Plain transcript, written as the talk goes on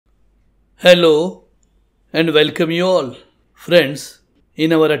Hello and welcome you all. Friends,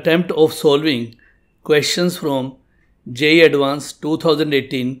 in our attempt of solving questions from JEE Adv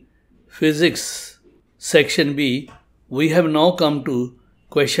 2018 Physics Section B, we have now come to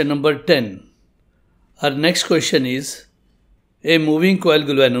question number 10. Our next question is, a moving coil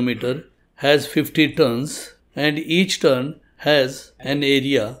galvanometer has 50 turns and each turn has an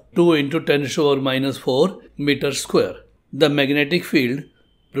area 2 into 10 to the power minus 4 meter square. The magnetic field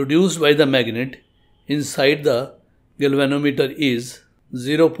produced by the magnet inside the galvanometer is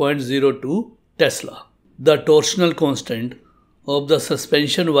 0.02 Tesla. The torsional constant of the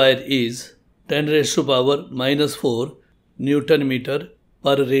suspension wire is 10 raised to the power minus 4 Newton meter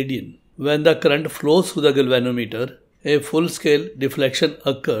per radian. When the current flows through the galvanometer, a full-scale deflection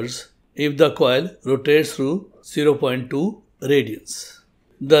occurs if the coil rotates through 0.2 radians.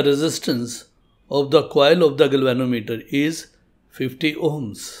 The resistance of the coil of the galvanometer is 50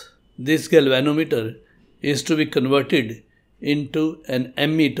 ohms. This galvanometer is to be converted into an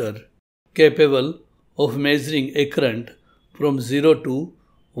ammeter capable of measuring a current from 0 to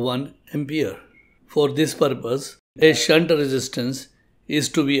 1 ampere. For this purpose, a shunt resistance is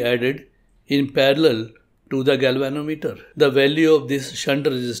to be added in parallel to the galvanometer. The value of this shunt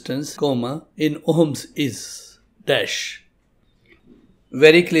resistance, in ohms is dash.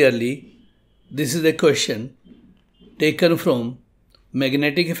 Very clearly, this is a question taken from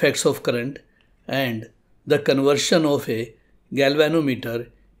magnetic effects of current and the conversion of a galvanometer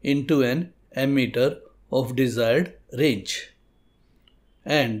into an ammeter of desired range.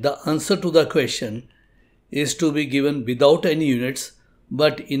 And the answer to the question is to be given without any units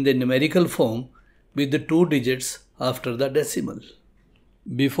but in the numerical form with the 2 digits after the decimal.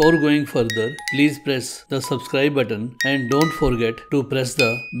 Before going further, please press the subscribe button and don't forget to press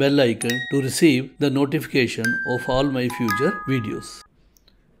the bell icon to receive the notification of all my future videos.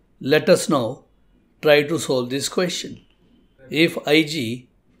 Let us now try to solve this question. If Ig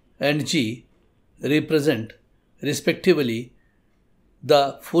and G represent respectively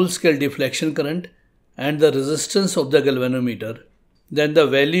the full-scale deflection current and the resistance of the galvanometer, then the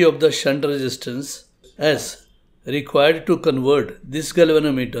value of the shunt resistance S required to convert this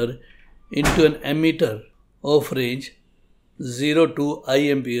galvanometer into an ammeter of range 0 to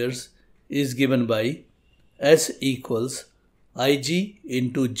I amperes is given by S equals Ig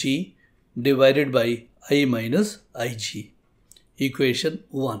into G divided by I minus Ig. Equation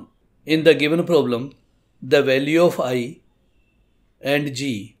 1. In the given problem, the value of I and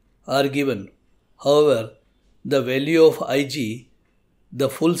G are given. However, the value of Ig, the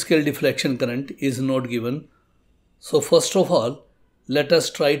full-scale deflection current, is not given. So first of all, let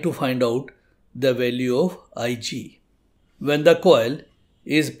us try to find out the value of Ig. When the coil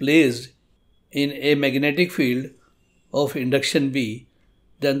is placed in a magnetic field of induction B,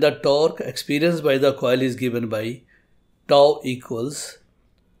 then the torque experienced by the coil is given by tau equals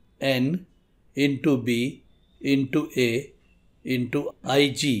N into B into A into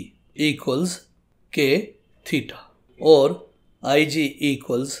Ig equals K theta, or Ig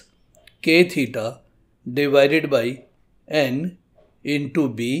equals K theta divided by N into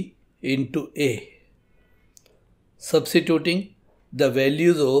B into A. Substituting the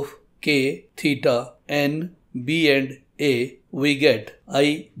values of K, theta, N, B and A, we get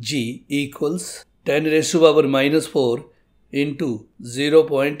Ig equals 10 raised to the power minus 4 into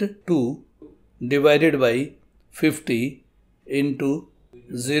 0.2 divided by 50 into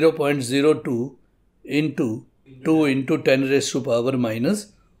 0.02 into 2 into 10 raised to the power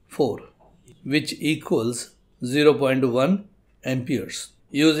minus 4, which equals 0.1 amperes.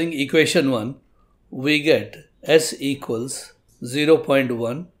 Using equation 1, we get S equals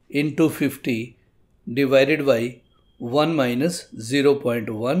 0.1 into 50 divided by 1 minus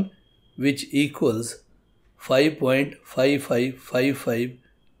 0.1, which equals 5.5555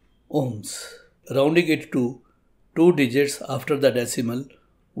 ohms. Rounding it to 2 digits after the decimal,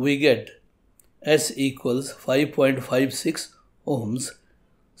 we get S equals 5.56 ohms.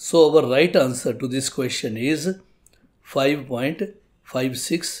 So our right answer to this question is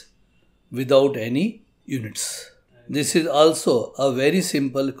 5.56 without any units. This is also a very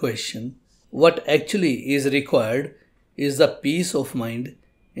simple question. What actually is required is the peace of mind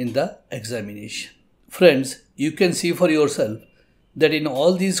in the examination. Friends, you can see for yourself that in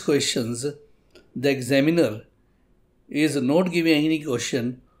all these questions, the examiner is not giving any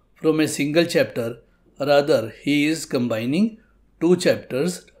question from a single chapter, rather he is combining 2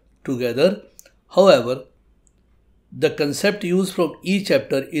 chapters together. However, the concept used from each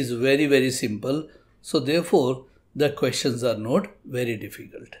chapter is very simple, so therefore the questions are not very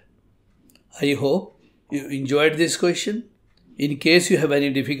difficult. I hope you enjoyed this question. In case you have any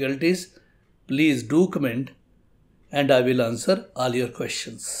difficulties, please do comment and I will answer all your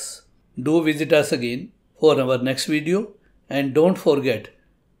questions. Do visit us again for our next video and don't forget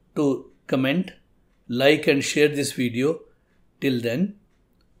to comment, like and share this video. Till then,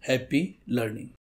 happy learning.